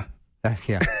 Trauma.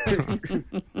 Yeah.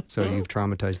 So you've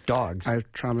traumatized dogs.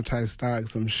 I've traumatized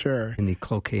dogs, I'm sure. In the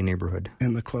Cloquet neighborhood.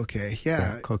 In the Cloquet,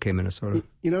 yeah. Cloquet, Minnesota.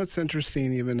 It's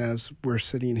interesting, even as we're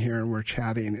sitting here and we're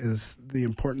chatting, is the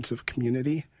importance of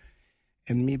community.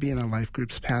 And me being a life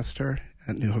groups pastor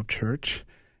at New Hope Church,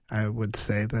 I would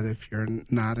say that if you're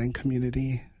not in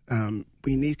community,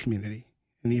 we need community.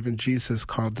 And even Jesus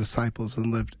called disciples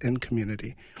and lived in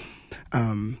community.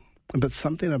 But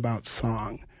something about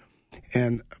song.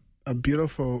 And a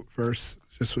beautiful verse,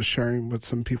 just was sharing with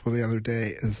some people the other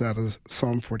day, is that of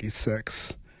Psalm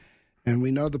 46. And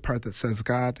we know the part that says,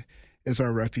 God is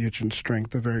our refuge and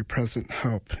strength, a very present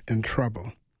help in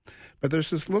trouble. But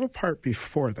there's this little part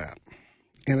before that.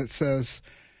 And it says,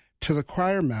 to the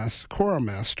choral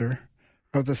master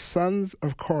of the sons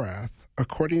of Korath,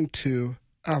 according to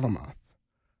Alamoth,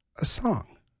 a song.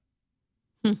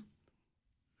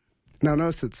 Now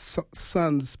notice it's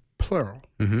sons plural,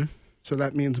 so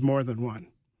that means more than one.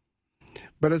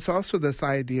 But it's also this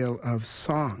idea of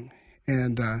song,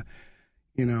 and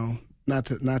not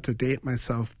to date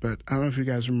myself, but I don't know if you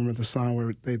guys remember the song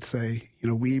where they'd say,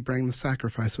 we bring the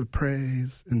sacrifice of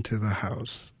praise into the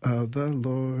house of the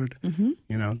Lord.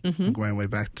 Going way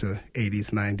back to 80s,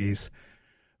 90s.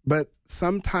 But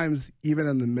sometimes, even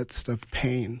in the midst of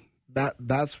pain,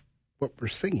 that's what we're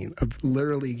singing, of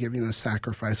literally giving a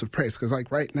sacrifice of praise. Because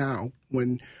like right now,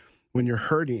 when you're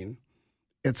hurting,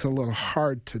 it's a little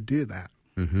hard to do that.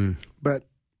 But,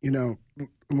 I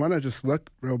want to just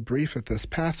look real brief at this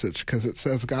passage, because it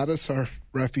says, God is our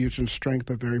refuge and strength,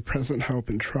 a very present help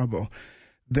in trouble.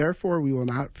 Therefore we will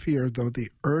not fear, though the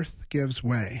earth gives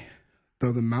way,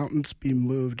 though the mountains be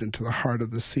moved into the heart of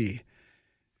the sea.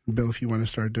 Bill, if you want to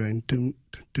start doing doon,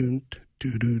 doon,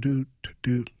 do do do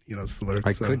do, it's the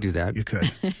lyrics. I could do that. You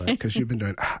could, because you've been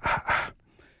doing.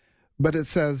 But it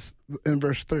says in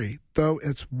verse 3, though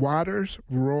its waters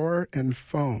roar and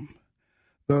foam,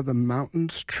 though the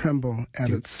mountains tremble at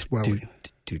its swelling.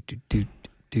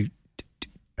 And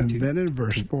then in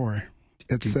verse 4,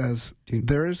 it says,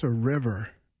 there is a river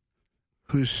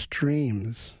whose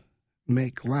streams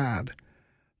make glad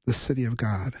the city of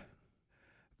God,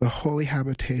 the holy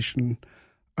habitation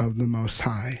of the Most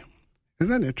High.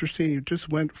 Isn't that interesting? You just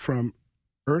went from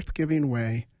earth giving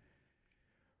way,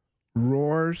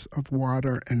 roars of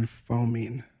water and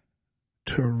foaming,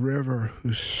 to a river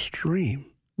whose stream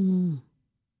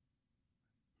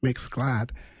makes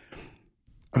glad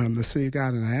the city of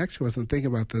God. And I actually wasn't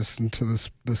thinking about this until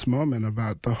this moment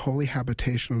about the holy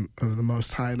habitation of the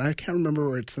Most High. And I can't remember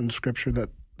where it's in Scripture that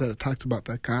it talks about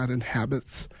that God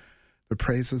inhabits the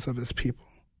praises of his people.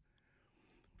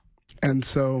 And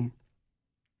so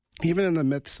even in the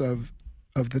midst of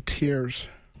the tears,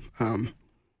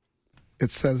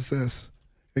 it says this.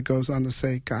 It goes on to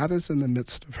say, God is in the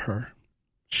midst of her.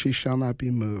 She shall not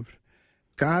be moved.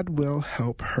 God will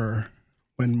help her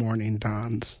when morning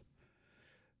dawns.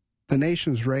 The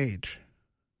nations rage.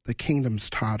 The kingdoms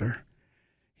totter.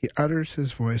 He utters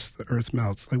his voice, the earth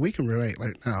melts. Like, we can relate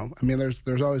right now. I mean,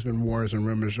 there's always been wars and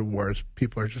rumors of wars.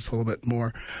 People are just a little bit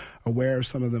more aware of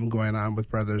some of them going on with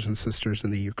brothers and sisters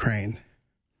in the Ukraine.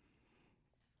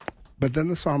 But then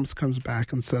the psalmist comes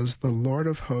back and says, the Lord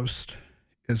of hosts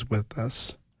is with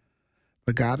us.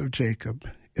 The God of Jacob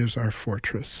is our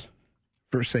fortress.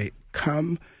 Verse 8,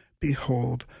 come,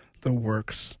 behold the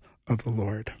works of the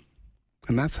Lord.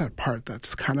 And that's that part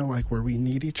that's kind of like where we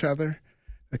need each other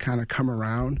to kind of come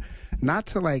around, not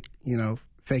to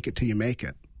fake it till you make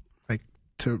it, like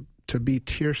to be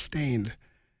tear-stained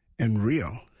and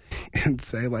real and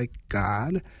say like,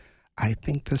 God, I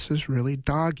think this is really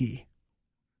doggy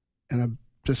in a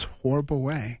just horrible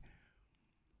way.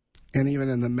 And even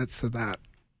in the midst of that,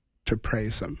 to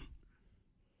praise him,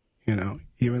 even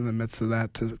in the midst of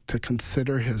that, to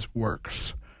consider his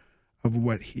works of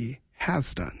what he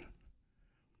has done.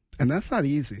 And that's not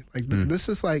easy. Like this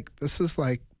is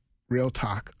like real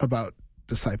talk about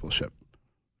discipleship.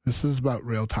 This is about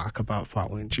real talk about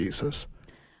following Jesus.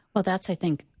 Well, that's, I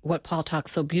think, what Paul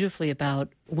talks so beautifully about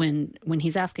when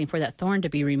he's asking for that thorn to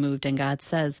be removed, and God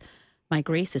says, my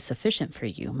grace is sufficient for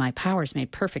you. My power is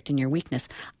made perfect in your weakness.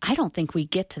 I don't think we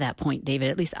get to that point,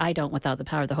 David. At least I don't, without the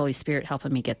power of the Holy Spirit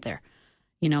helping me get there.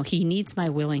 He needs my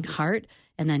willing heart,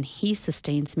 and then he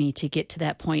sustains me to get to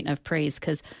that point of praise,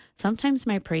 because sometimes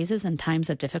my praises in times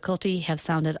of difficulty have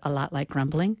sounded a lot like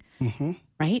grumbling,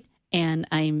 right? And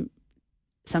I'm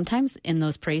sometimes in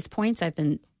those praise points,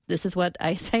 this is what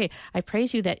I say, I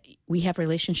praise you that we have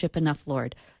relationship enough,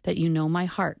 Lord, that you know my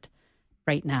heart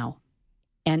right now,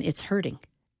 and it's hurting.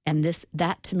 And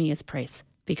that to me is praise,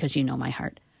 because you know my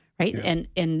heart, right? Yeah.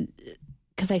 And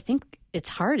because I think it's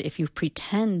hard if you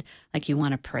pretend like you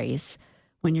want to praise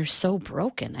when you're so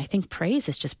broken. I think praise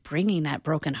is just bringing that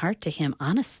broken heart to him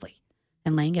honestly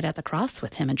and laying it at the cross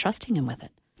with him and trusting him with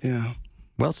it. Yeah.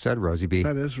 Well said, Rosie B.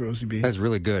 That is Rosie B. That's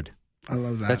really good. I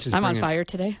love that. I'm on fire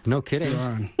today. No kidding. You're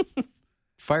on.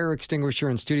 Fire extinguisher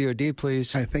in Studio D,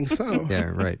 please. I think so. Yeah,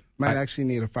 right. Might actually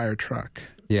need a fire truck.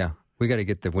 Yeah. We got to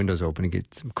get the windows open and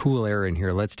get some cool air in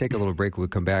here. Let's take a little break. When we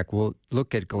come back, we'll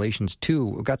look at Galatians 2.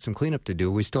 We've got some cleanup to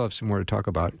do. We still have some more to talk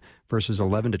about. Verses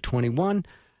 11 to 21.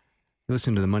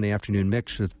 Listen to the Monday Afternoon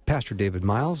Mix with Pastor David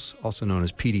Myles, also known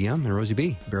as PDM, and Rosie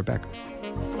B. Be right back.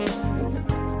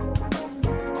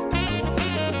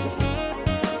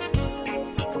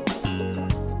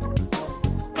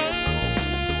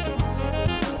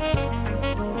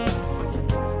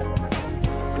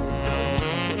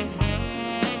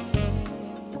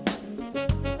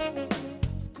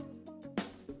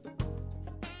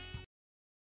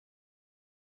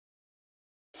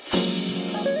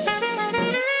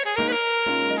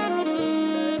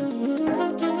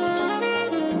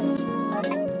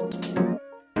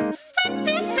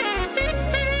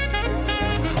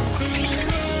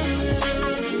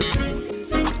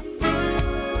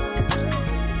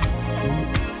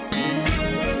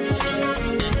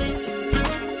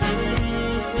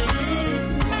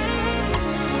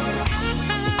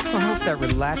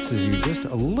 Relaxes you just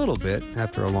a little bit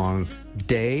after a long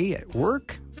day at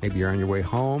work. Maybe you're on your way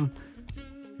home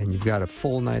and you've got a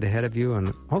full night ahead of you,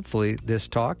 and hopefully this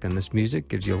talk and this music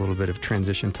gives you a little bit of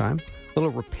transition time, a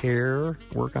little repair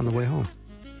work on the way home.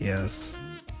 Yes.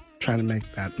 Trying to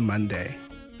make that Monday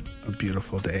a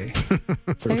beautiful day.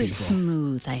 It's very people.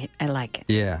 Smooth. I like it.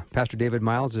 Yeah. Pastor David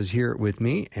Myles is here with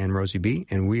me and Rosie B.,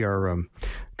 and we are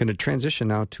going to transition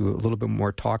now to a little bit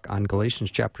more talk on Galatians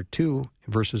chapter 2,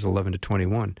 verses 11 to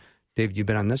 21. David, you've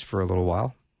been on this for a little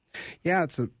while. Yeah,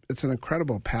 it's an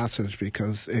incredible passage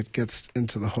because it gets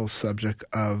into the whole subject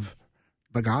of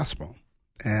the gospel.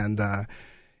 And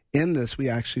in this, we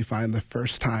actually find the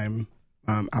first time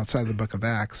outside of the book of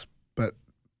Acts, but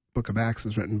book of Acts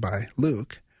is written by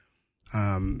Luke.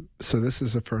 So this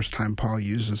is the first time Paul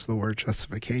uses the word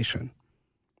justification.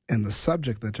 And the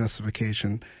subject that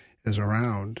justification is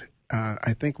around,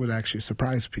 I think would actually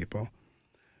surprise people.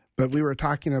 But we were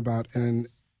talking about in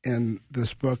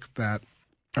this book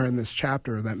or in this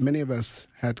chapter that many of us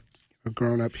had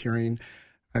grown up hearing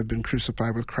I've been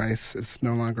crucified with Christ. It's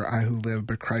no longer I who live,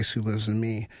 but Christ who lives in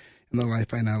me. In the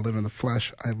life I now live in the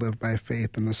flesh, I live by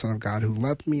faith in the Son of God who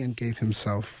loved me and gave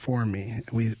himself for me.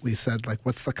 We said, like,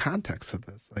 what's the context of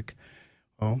this? Like,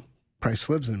 well, Christ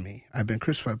lives in me. I've been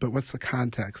crucified, but what's the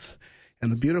context?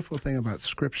 And the beautiful thing about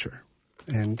Scripture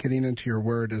and getting into your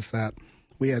word is that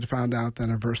we had found out that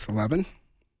in verse 11,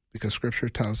 because Scripture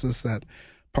tells us that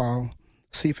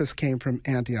Cephas came from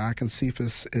Antioch, and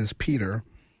Cephas is Peter.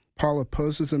 Paul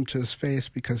opposes him to his face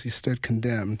because he stood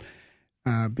condemned,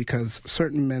 because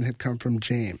certain men had come from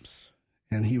James,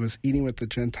 and he was eating with the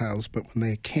Gentiles, but when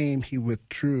they came, he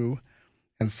withdrew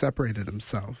and separated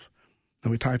himself.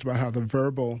 And we talked about how the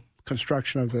verbal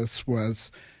construction of this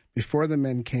was, before the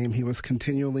men came, he was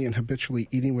continually and habitually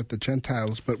eating with the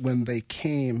Gentiles, but when they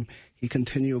came, he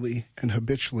continually and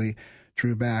habitually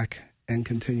drew back and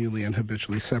continually and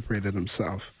habitually separated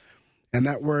himself. And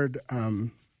that word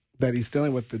that he's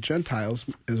dealing with the Gentiles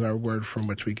is our word from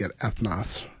which we get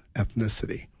ethnos,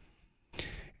 ethnicity.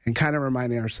 And kind of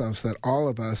reminding ourselves that all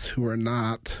of us who are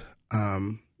not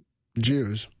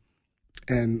Jews,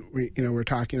 and we're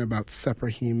talking about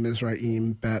Sephardim,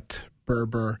 Mizraim, Bet,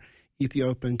 Berber,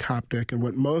 Ethiopian, Coptic, and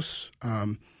what most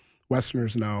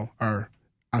Westerners know are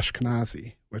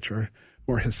Ashkenazi, which are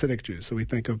more Hasidic Jews. So we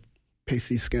think of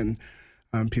pasty skin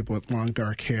people with long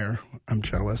dark hair. I'm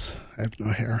jealous. I have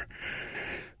no hair.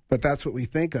 But that's what we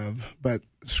think of. But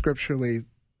scripturally,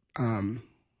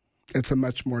 it's a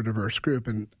much more diverse group.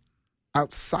 And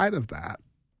outside of that,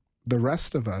 the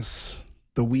rest of us,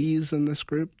 the we's in this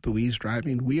group, the we's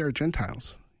driving, we are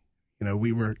Gentiles.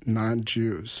 We were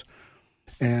non-Jews.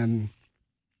 And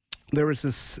there was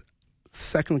this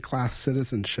second-class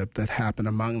citizenship that happened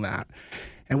among that.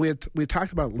 And we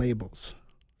talked about labels.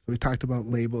 So we talked about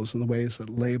labels and the ways that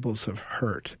labels have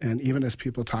hurt. And even as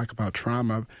people talk about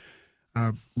trauma,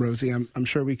 Rosie, I'm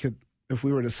sure we could, if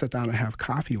we were to sit down and have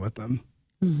coffee with them,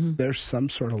 there's some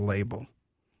sort of label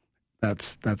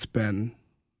that's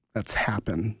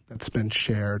happened, that's been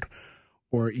shared,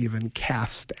 or even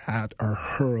cast at or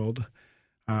hurled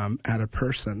at a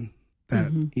person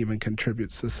that even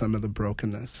contributes to some of the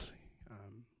brokenness.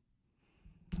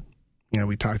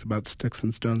 We talked about sticks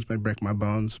and stones may break my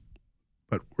bones,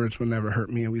 but words will never hurt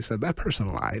me. And we said that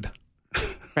person lied.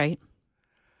 Right.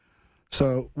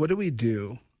 So what do we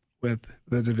do with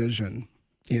the division,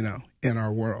 in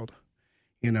our world?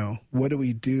 What do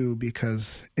we do?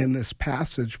 Because in this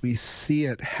passage, we see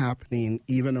it happening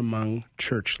even among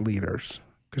church leaders.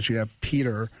 Because you have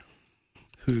Peter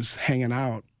who's hanging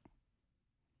out,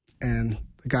 and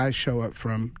the guys show up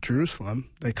from Jerusalem.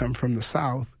 They come from the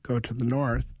south, go to the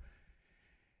north.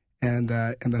 And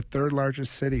in the third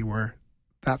largest city, where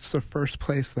that's the first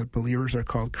place that believers are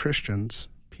called Christians,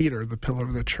 Peter, the pillar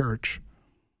of the church,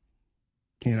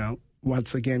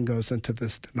 once again goes into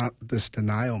this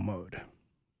denial mode.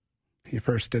 He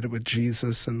first did it with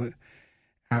Jesus and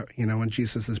when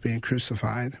Jesus is being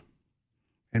crucified.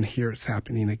 And here it's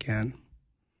happening again.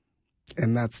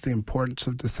 And that's the importance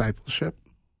of discipleship.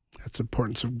 That's the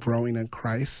importance of growing in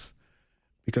Christ,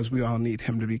 because we all need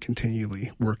him to be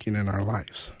continually working in our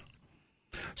lives.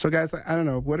 So guys, I don't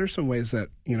know, what are some ways that,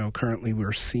 currently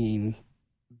we're seeing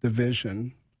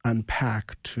division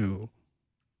unpack to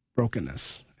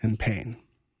brokenness and pain?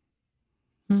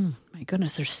 My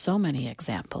goodness, there's so many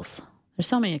examples.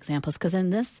 Because in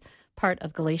this part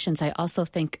of Galatians, I also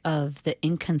think of the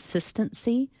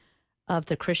inconsistency of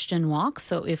the Christian walk.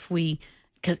 So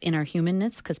because in our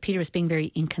humanness, because Peter is being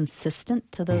very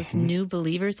inconsistent to those new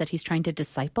believers that he's trying to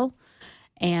disciple.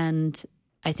 And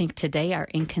I think today our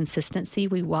inconsistency,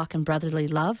 we walk in brotherly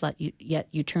love, yet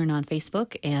you turn on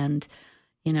Facebook and,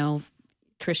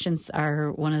 Christians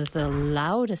are one of the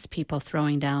loudest people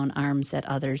throwing down arms at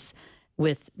others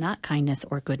with not kindness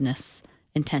or goodness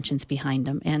intentions behind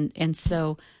them. And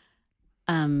so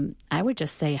I would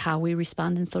just say how we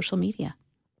respond in social media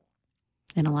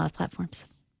in a lot of platforms.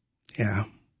 Yeah.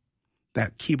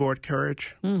 That keyboard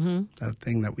courage, that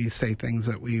thing that we say things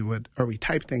that we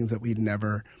type things that we'd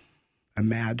never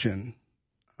imagine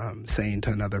saying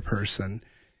to another person.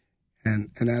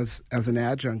 And as an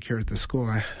adjunct here at the school,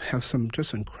 I have some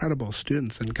just incredible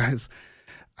students. And guys,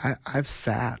 I've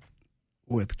sat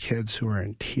with kids who are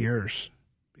in tears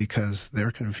because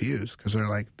they're confused, because they're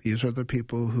like, these are the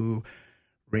people who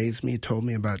raised me, told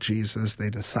me about Jesus, they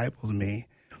discipled me.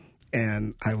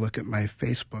 And I look at my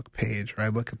Facebook page, or I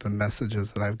look at the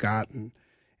messages that I've gotten.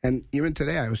 And even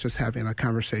today, I was just having a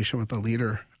conversation with a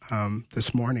leader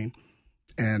this morning,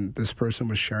 and this person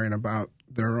was sharing about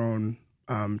their own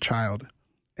child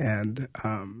and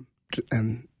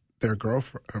their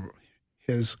girlfriend,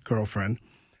 his girlfriend,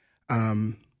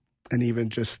 and even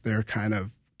just their kind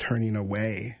of turning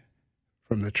away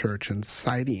from the church and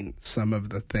citing some of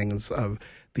the things of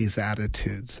these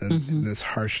attitudes and this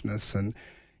harshness and,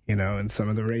 and some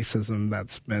of the racism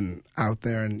that's been out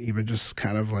there, and even just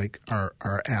kind of like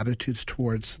our attitudes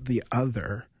towards the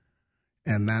other.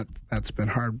 And that's been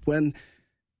hard. When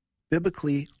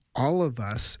biblically, all of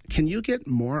us, can you get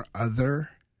more other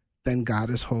than God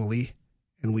is holy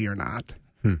and we are not?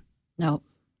 No.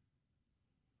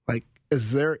 Like,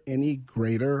 is there any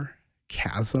greater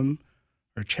chasm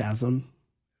or chasm?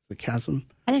 The chasm?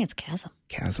 I think it's chasm.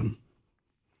 Chasm.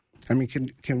 I mean,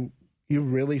 can you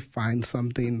really find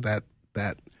something that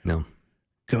No.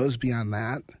 goes beyond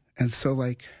that? And so,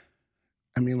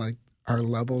 our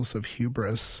levels of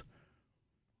hubris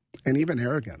and even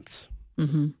arrogance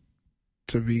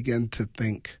to begin to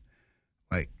think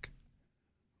like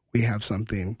we have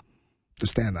something to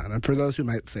stand on. And for those who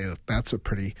might say that's a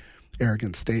pretty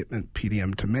arrogant statement,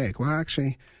 PDM, to make, well,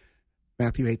 actually,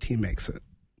 Matthew 18 makes it.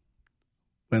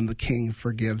 When the king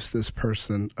forgives this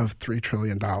person of $3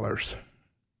 trillion,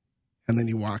 and then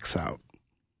he walks out.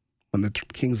 When the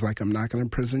king's like, I'm not going to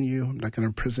imprison you, I'm not going to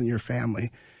imprison your family.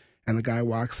 And the guy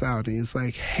walks out, and he's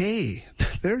like, hey,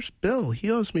 there's Bill. He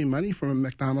owes me money from a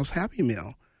McDonald's Happy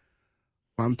Meal.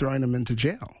 Well, I'm throwing him into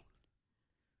jail.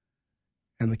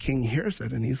 And the king hears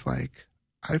it, and he's like,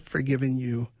 I've forgiven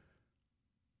you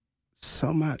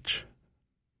so much.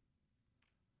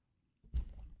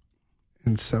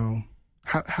 And so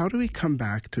how do we come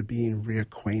back to being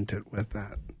reacquainted with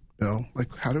that, Bill?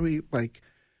 Like, how do we,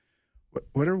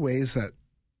 what are ways that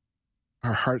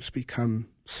our hearts become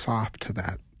soft to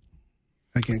that?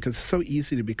 Again, because it's so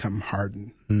easy to become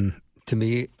hardened. To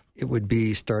me, it would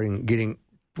be getting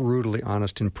brutally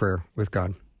honest in prayer with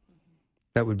God.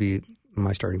 That would be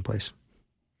my starting place.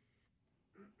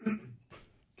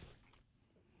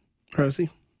 Rosie?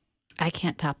 I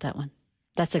can't top that one.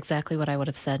 That's exactly what I would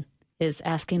have said, is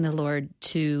asking the Lord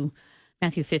to,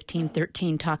 Matthew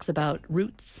 15:13 talks about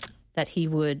roots, that he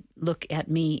would look at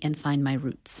me and find my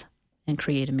roots and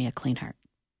create in me a clean heart.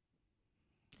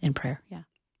 In prayer, yeah.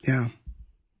 Yeah.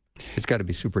 It's got to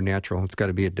be supernatural. It's got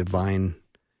to be a divine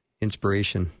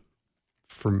inspiration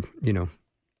from,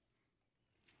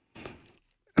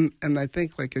 And I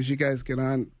think, as you guys get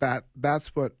on,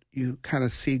 that's what you kind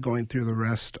of see going through the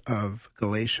rest of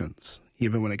Galatians,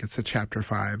 even when it gets to chapter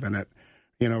 5, and it,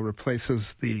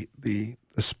 replaces the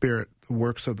spirit, the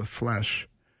works of the flesh,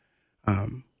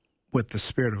 with the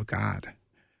Spirit of God,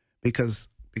 because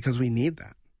we need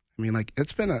that. I mean, I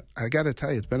got to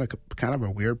tell you, it's been a kind of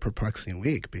a weird, perplexing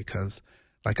week, because,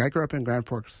 I grew up in Grand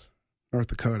Forks, North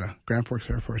Dakota, Grand Forks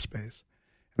Air Force Base,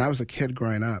 and I was a kid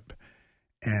growing up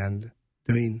and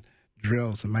doing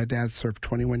drills, and my dad served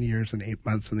 21 years and 8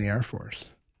 months in the Air Force.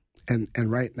 And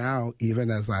right now,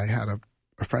 even as I had a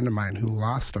friend of mine who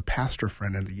lost a pastor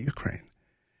friend in the Ukraine,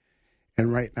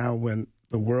 and right now when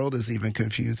the world is even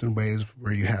confused in ways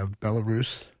where you have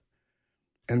Belarus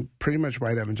and pretty much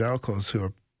white evangelicals who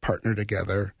are partnered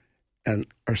together and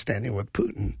are standing with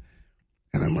Putin.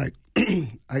 And I'm like,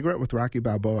 I grew up with Rocky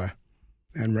Balboa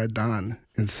and Red Dawn.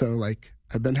 And so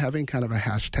I've been having kind of a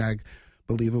hashtag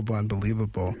believable,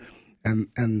 unbelievable.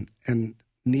 And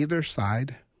neither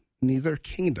side, neither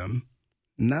kingdom,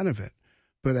 none of it.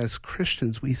 But as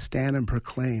Christians, we stand and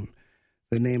proclaim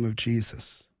the name of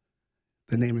Jesus.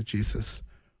 The name of Jesus.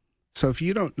 So if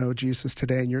you don't know Jesus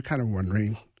today and you're kind of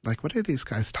wondering, what are these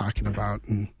guys talking about?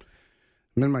 And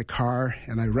I'm in my car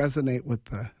and I resonate with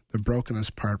the brokenness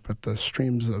part, but the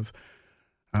streams of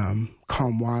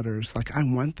calm waters, I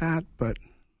want that, but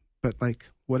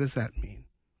what does that mean?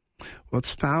 Well,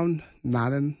 it's found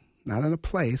not in a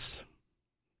place,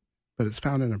 but it's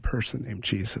found in a person named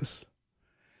Jesus.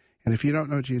 And if you don't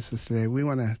know Jesus today, we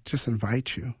want to just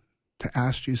invite you to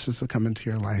ask Jesus to come into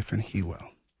your life, and he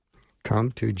will.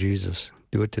 Come to Jesus.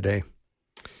 Do it today.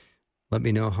 Let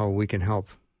me know how we can help.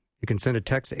 You can send a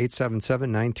text to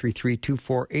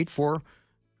 877-933-2484.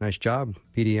 Nice job,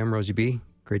 PDM Rosie B.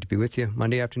 Great to be with you.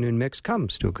 Monday Afternoon Mix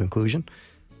comes to a conclusion.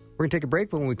 We're going to take a break,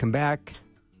 but when we come back,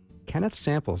 Kenneth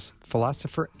Samples,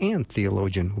 philosopher and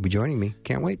theologian, will be joining me.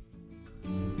 Can't wait.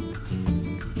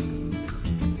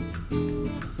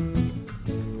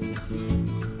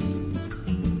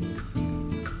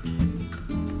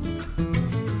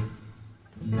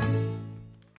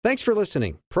 Thanks for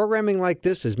listening. Programming like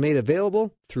this is made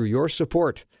available through your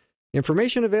support.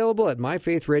 Information available at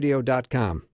myfaithradio.com.